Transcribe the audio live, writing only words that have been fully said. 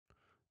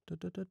Da,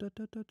 da, da, da,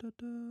 da, da, da,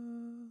 da.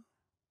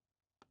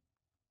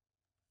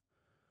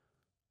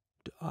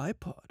 The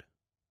iPod,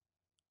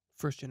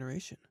 first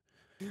generation.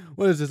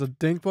 What is this? A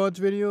DinkPods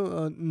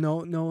video?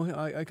 No, no.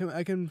 I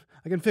can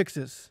fix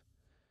this.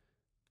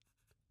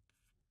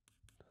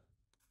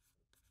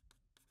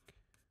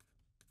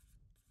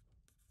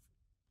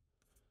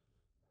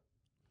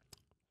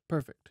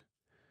 Perfect.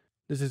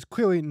 This is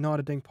clearly not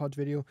a DinkPods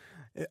video.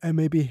 I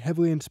may be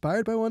heavily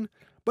inspired by one,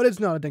 but it's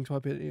not a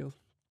DinkPod video.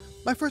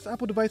 My first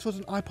Apple device was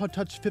an iPod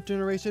Touch 5th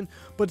generation,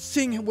 but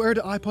seeing where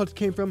the iPods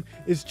came from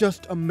is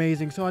just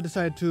amazing, so I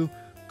decided to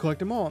collect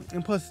them all.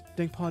 And plus,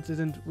 DinkPods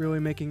isn't really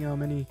making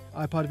many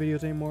iPod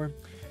videos anymore.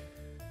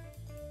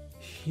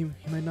 He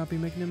might not be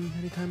making them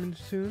anytime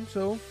soon,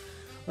 so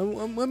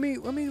let me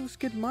just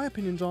get my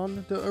opinions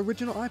on the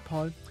original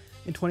iPod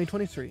in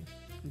 2023.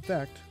 In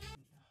fact, 2023.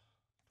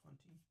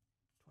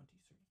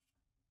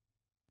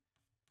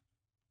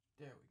 There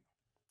we go.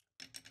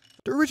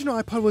 The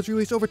original iPod was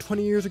released over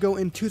 20 years ago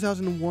in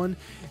 2001,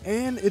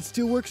 and it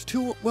still works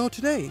too well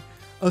today.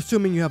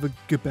 Assuming you have a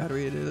good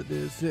battery,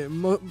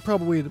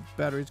 probably the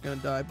battery's gonna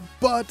die.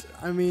 But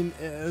I mean,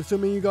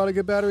 assuming you got a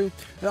good battery,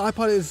 the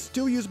iPod is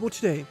still usable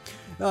today.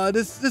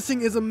 This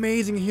thing is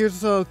amazing.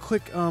 Here's a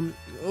quick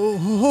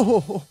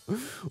oh,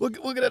 look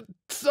at that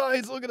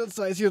size. Look at that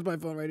size. Here's my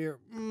phone right here.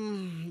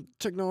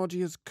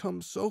 Technology has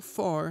come so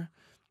far,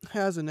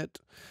 hasn't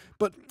it?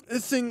 But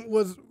this thing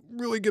was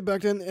really good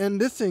back then, and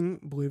this thing,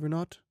 believe it or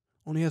not,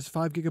 only has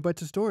 5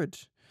 gigabytes of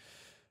storage.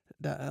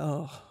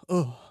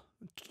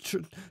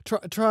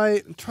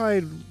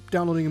 Try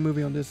downloading a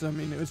movie on this. I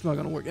mean, it's not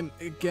gonna work, and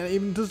it can't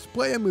even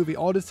display a movie.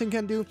 All this thing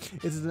can do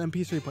is an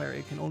MP3 player.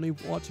 It can only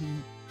watch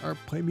or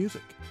play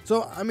music.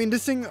 So I mean,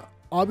 this thing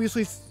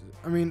obviously,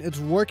 I mean, it's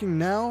working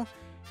now.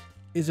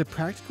 Is it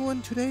practical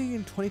in today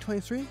in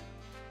 2023?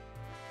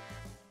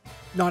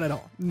 Not at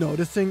all. No,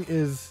 this thing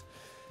is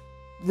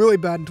really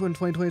bad in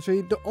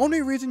 2023. The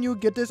only reason you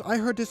get this, I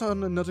heard this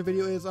on another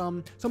video, is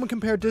someone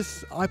compared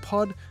this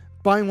iPod,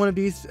 buying one of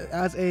these,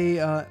 as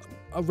a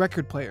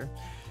record player.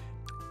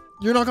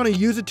 You're not going to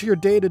use it to your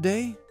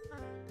day-to-day,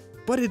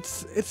 but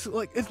it's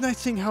nice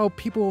seeing how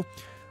people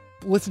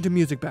listen to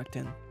music back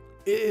then.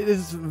 It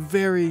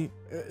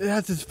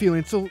has this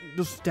feeling. It's so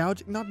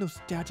nostalgic, not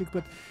nostalgic,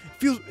 but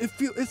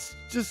it's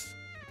just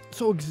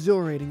so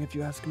exhilarating, if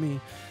you ask me.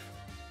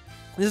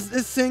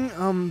 This thing,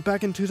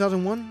 back in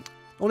 2001,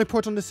 only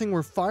ports on this thing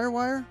were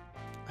FireWire,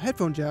 a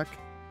headphone jack,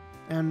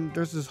 and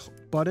there's this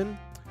button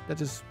that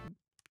just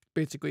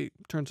basically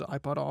turns the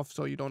iPod off,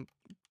 so you don't.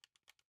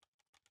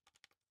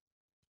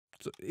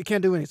 So it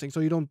can't do anything,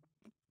 so you don't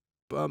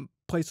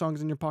play songs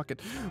in your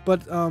pocket.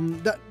 But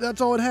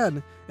that's all it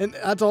had, and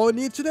that's all it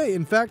needs today.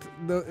 In fact,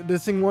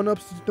 this thing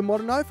one-ups the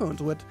modern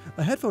iPhones with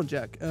a headphone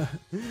jack.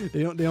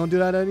 They don't do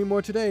that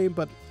anymore today.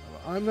 But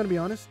I'm gonna be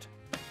honest.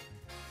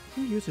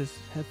 Who uses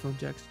headphone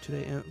jacks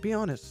today? Be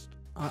honest.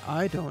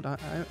 I don't.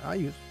 I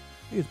use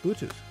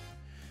Bluetooth.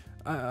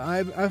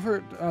 I've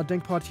heard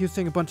DinkPods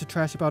saying a bunch of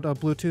trash about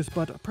Bluetooth,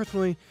 but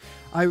personally,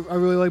 I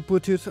really like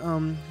Bluetooth.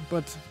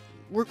 But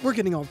we're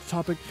getting off the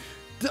topic.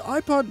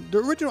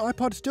 The original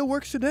iPod still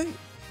works today.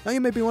 Now you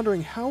may be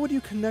wondering, how would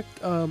you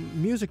connect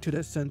music to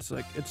this, since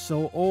like it's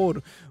so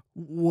old?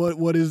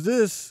 What is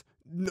this?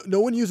 No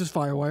one uses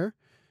FireWire.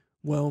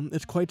 Well,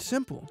 it's quite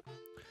simple.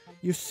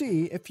 You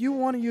see, if you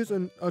want to use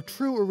a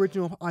true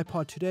original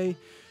iPod today,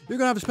 you're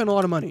gonna have to spend a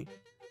lot of money.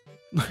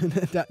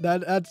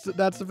 That's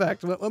the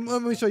fact.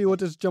 Let me show you what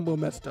this jumbo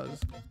mess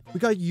does. We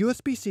got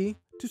USB-C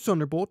to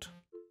Thunderbolt.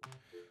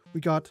 We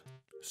got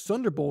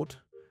Thunderbolt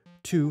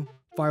to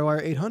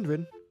FireWire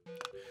 800.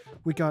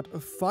 We got a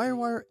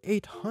FireWire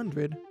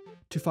 800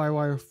 to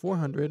FireWire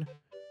 400,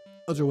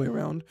 other way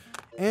around.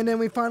 And then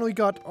we finally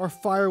got our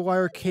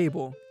FireWire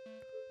cable,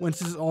 once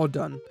this is all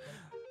done.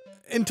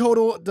 In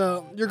total,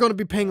 you're going to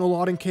be paying a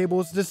lot in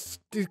cables.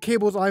 The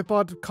cables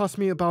iPod cost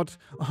me about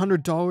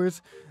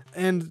 $100.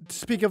 And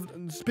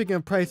speaking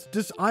of price,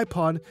 this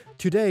iPod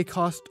today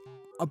cost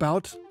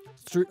about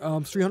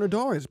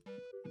 $300.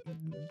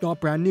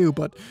 Not brand new,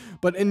 but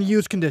in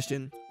used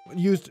condition,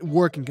 used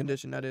working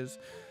condition, that is.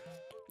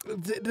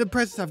 The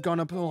prices have gone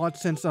up a lot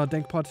since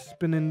DinkPod's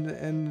been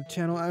in the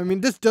channel. I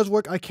mean, this does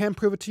work. I can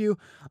prove it to you.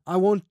 I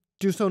won't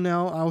do so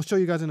now. I'll show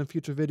you guys in a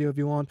future video if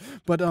you want.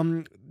 But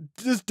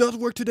this does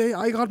work today.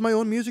 I got my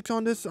own music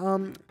on this.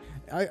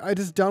 I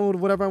just download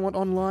whatever I want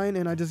online,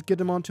 and I just get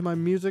them onto my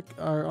music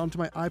or onto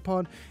my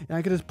iPod, and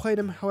I can just play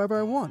them however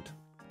I want.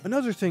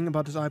 Another thing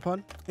about this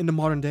iPod in the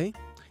modern day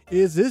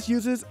is this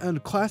uses a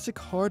classic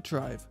hard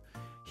drive.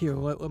 Here,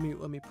 let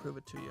me prove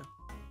it to you.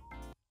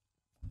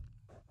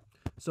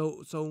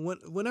 So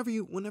whenever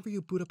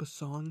you boot up a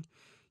song,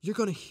 you're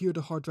gonna hear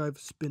the hard drive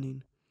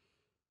spinning.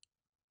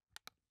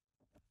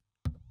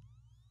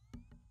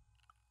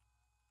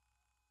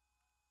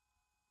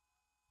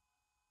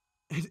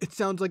 It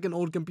sounds like an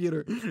old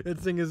computer. This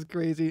thing is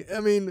crazy. I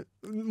mean,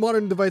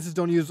 modern devices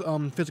don't use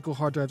physical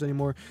hard drives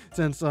anymore.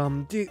 Since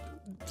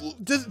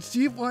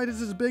see why this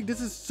is big? This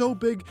is so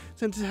big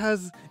since it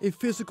has a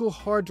physical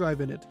hard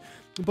drive in it.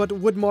 But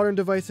with modern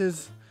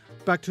devices,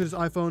 back to this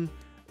iPhone,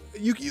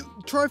 you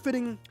try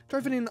fitting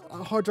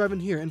a hard drive in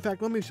here. In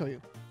fact, let me show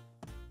you.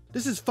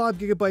 This is 5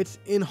 gigabytes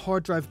in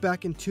hard drive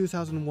back in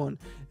 2001.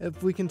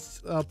 If we can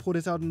pull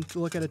this out and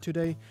look at it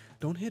today,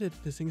 don't hit it.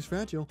 This thing is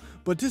fragile.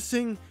 But this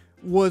thing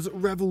was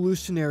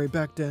revolutionary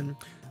back then.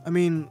 I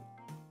mean,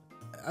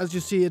 as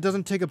you see, it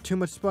doesn't take up too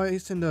much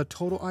space in the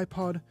total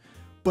iPod,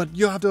 but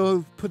you have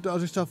to put the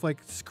other stuff like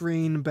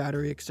screen,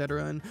 battery,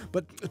 etc. in.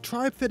 But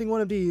try fitting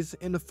one of these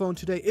in the phone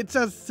today. It's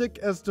as thick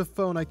as the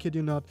phone, I kid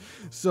you not.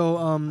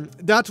 So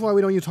that's why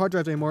we don't use hard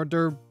drives anymore.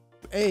 They're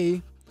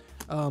they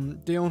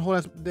don't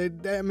hold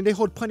they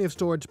hold plenty of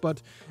storage,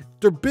 but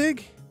they're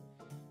big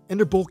and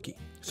they're bulky.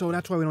 So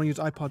that's why we don't use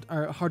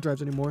hard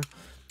drives anymore.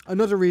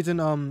 Another reason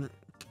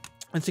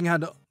this thing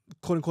had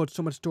quote unquote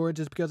so much storage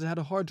is because it had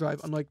a hard drive,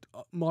 unlike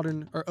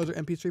modern or other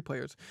MP3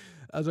 players.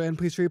 Other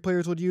MP3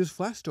 players would use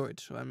flash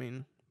storage. I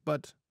mean,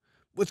 but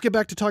let's get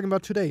back to talking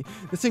about today.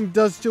 This thing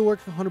does still work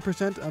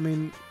 100%. I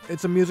mean,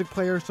 it's a music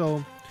player,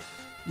 so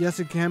yes,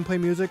 it can play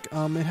music.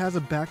 It has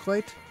a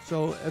backlight,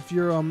 so if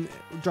you're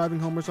driving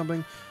home or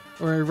something,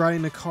 or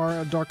riding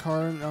a dark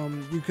car,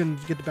 you can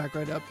get the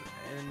backlight up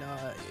and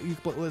you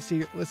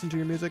can listen to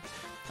your music.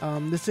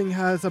 This thing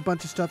has a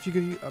bunch of stuff. You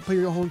can put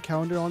your whole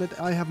calendar on it.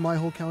 I have my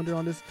whole calendar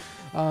on this.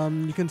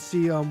 You can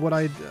see what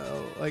I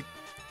like.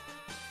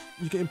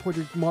 You can import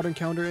your modern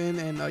calendar in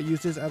and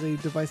use this as a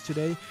device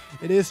today.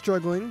 It is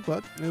struggling,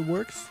 but it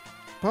works.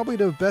 Probably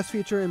the best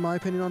feature, in my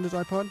opinion, on this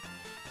iPod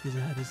is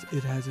that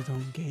it has its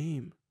own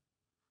game.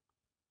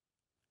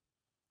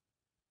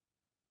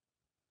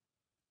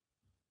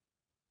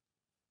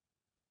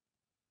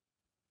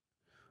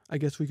 I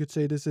guess we could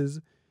say this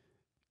is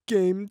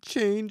game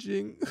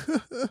changing.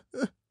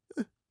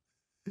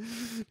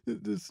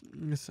 This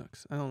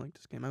sucks. I don't like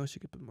this game. I wish you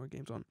could put more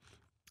games on.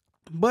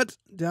 But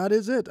that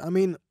is it. I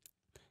mean,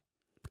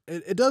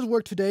 it does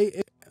work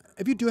today.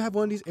 If you do have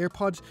one of these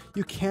AirPods,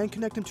 you can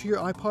connect them to your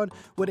iPod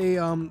with a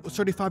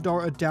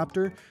 $35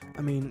 adapter.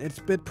 I mean, it's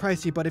a bit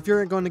pricey, but if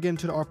you're going to get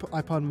into the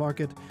iPod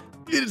market,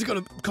 it is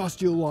going to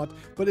cost you a lot.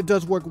 But it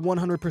does work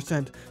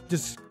 100%.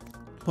 Just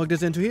plug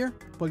this into here,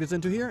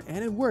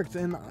 and it works.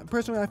 And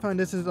personally, I find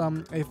this is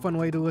a fun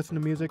way to listen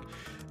to music.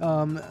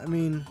 I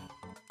mean,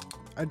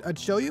 I'd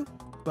show you,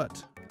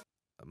 but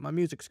my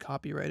music's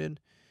copyrighted,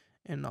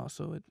 and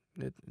also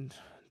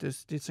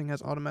this thing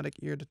has automatic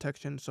ear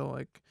detection, so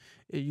like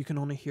you can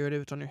only hear it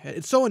if it's on your head.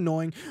 It's so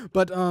annoying,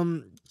 but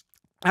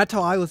that's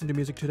how I listen to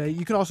music today.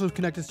 You can also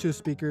connect this to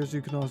speakers.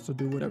 You can also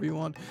do whatever you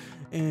want,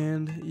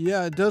 and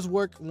yeah, it does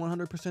work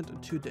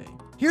 100% today.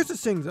 Here's the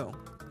thing, though.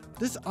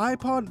 This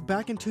iPod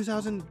back in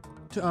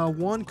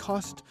 2001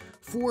 cost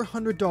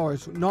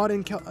 $400, not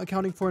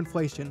accounting for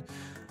inflation.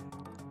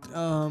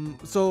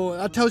 So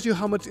that tells you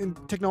how much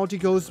technology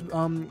goes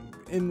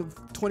in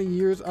 20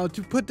 years.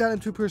 To put that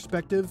into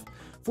perspective,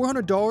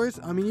 $400,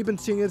 I mean, you've been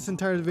seeing this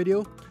entire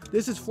video.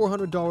 This is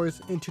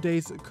 $400 in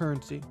today's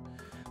currency.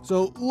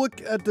 So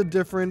look at the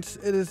difference.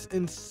 It is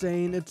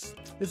insane.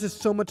 This is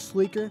so much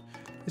sleeker.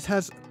 This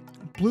has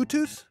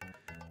Bluetooth.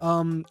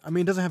 I mean,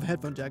 it doesn't have a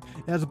headphone jack.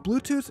 It has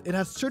Bluetooth. It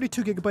has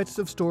 32 gigabytes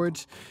of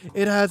storage.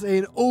 It has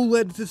an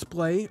OLED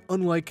display,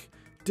 unlike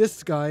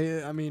this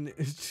guy. I mean,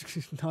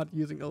 it's not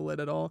using OLED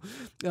at all.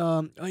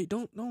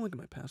 Don't look at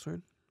my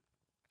password.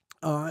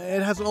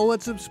 It has an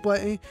OLED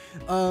display,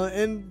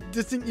 and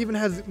this thing even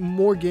has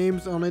more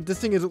games on it. This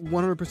thing is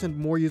 100%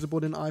 more usable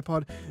than an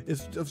iPod.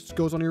 It just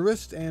goes on your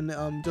wrist, and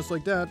just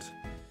like that,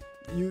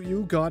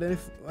 you got a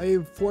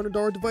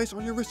 $400 device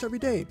on your wrist every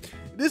day.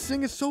 This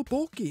thing is so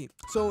bulky.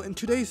 So in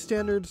today's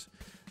standards,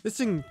 this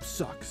thing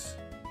sucks.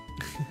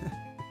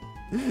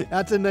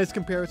 That's a nice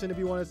comparison if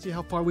you want to see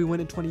how far we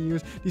went in 20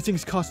 years. These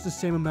things cost the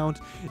same amount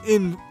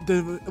in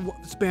the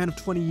span of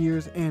 20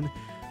 years, and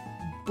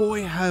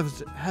boy,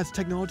 has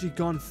technology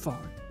gone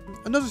far.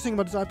 Another thing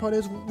about this iPod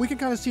is we can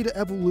kind of see the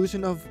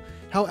evolution of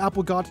how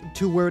Apple got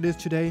to where it is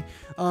today.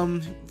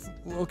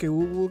 Okay,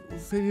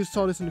 if you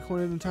saw this in the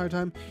corner the entire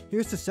time,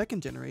 here's the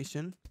second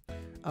generation.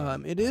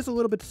 It is a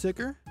little bit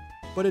thicker,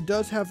 but it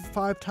does have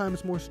 5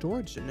 times more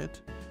storage in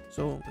it,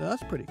 so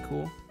that's pretty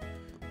cool.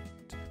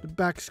 The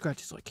back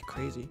scratches like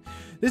crazy.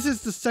 This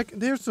is the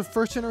second. There's the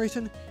first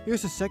generation.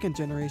 Here's the second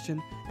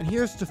generation, and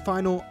here's the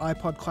final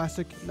iPod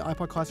Classic, the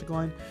iPod Classic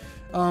line.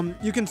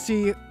 You can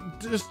see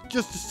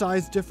just the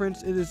size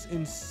difference. It is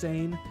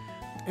insane,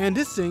 and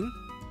this thing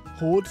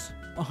holds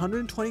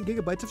 120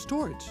 gigabytes of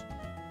storage,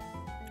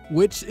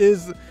 which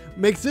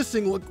makes this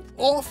thing look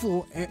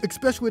awful,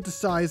 especially with the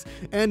size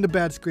and the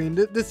bad screen.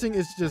 This thing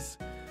is just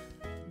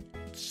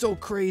so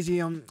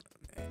crazy.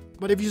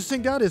 But if you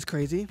think that is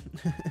crazy,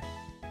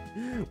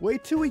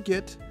 wait till we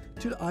get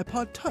to the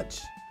iPod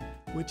Touch,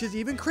 which is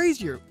even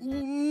crazier.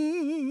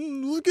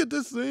 Look at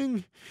this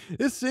thing.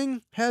 This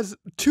thing has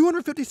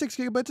 256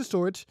 gigabytes of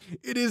storage.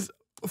 It is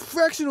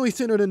fractionally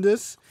thinner than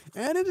this,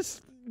 and it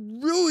is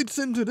really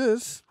thin to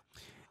this.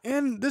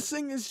 And this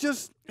thing is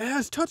it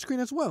has touchscreen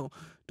as well.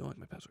 Don't like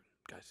my password,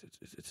 guys.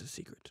 It's a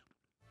secret.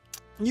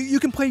 You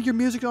can play your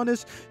music on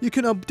this. You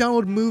can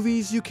download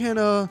movies. You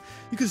can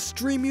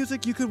stream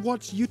music. You can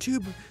watch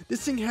YouTube.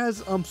 This thing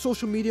has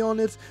social media on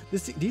it.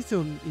 These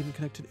don't even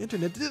connect to the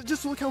internet.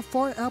 Just look how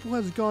far Apple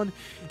has gone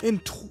in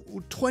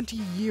 20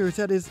 years.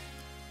 That is,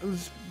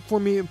 for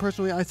me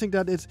personally, I think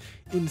that is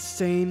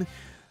insane.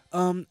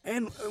 And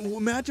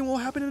imagine what will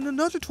happen in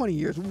another 20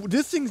 years.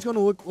 This thing's gonna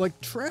look like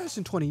trash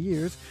in 20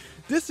 years.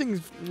 This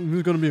thing's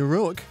gonna be a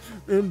relic,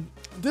 and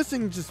this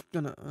thing's just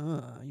gonna.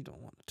 You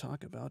don't want to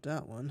talk about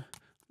that one.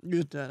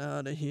 Get that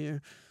out of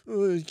here.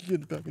 Oh,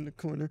 get back in the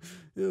corner.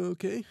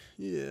 Okay,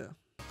 yeah.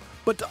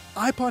 But the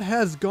iPod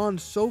has gone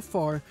so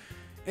far.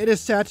 It is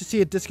sad to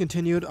see it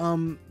discontinued.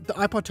 The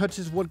iPod Touch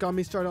is what got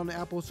me started on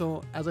Apple.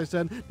 So as I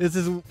said, this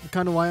is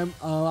kind of why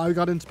I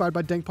got inspired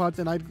by DankPods,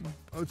 and I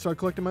started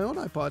collecting my own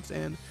iPods,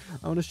 and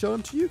I want to show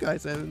them to you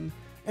guys and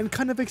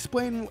kind of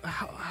explain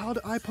how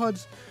the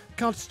iPods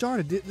got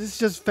started. This is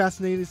just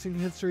fascinating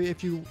history.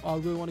 If you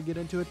really want to get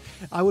into it,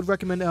 I would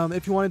recommend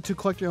if you wanted to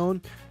collect your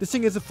own. This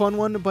thing is a fun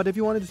one, but if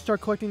you wanted to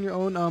start collecting your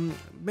own,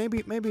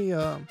 maybe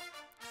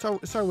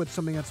start with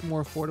something that's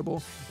more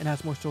affordable and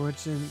has more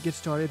storage and get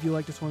started. If you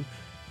like this one,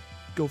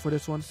 go for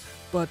this one.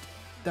 But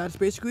that's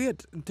basically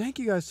it. Thank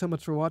you guys so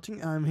much for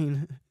watching. I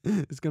mean,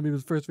 it's gonna be the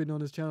first video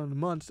on this channel in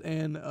months,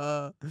 and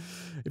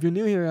if you're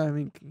new here, I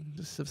mean,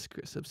 just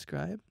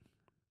subscribe.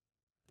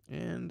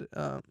 And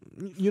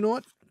you know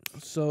what?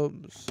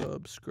 Subscribe.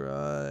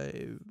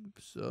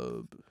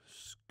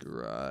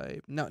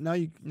 Now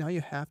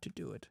you have to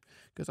do it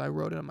because I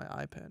wrote it on my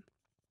iPad.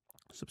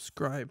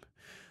 Subscribe.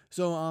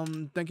 So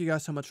thank you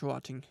guys so much for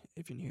watching.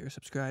 If you're new here,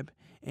 subscribe.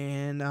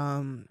 And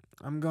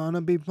I'm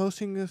gonna be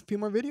posting a few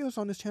more videos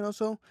on this channel,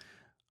 so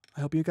I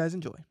hope you guys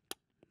enjoy.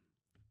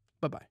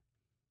 Bye bye.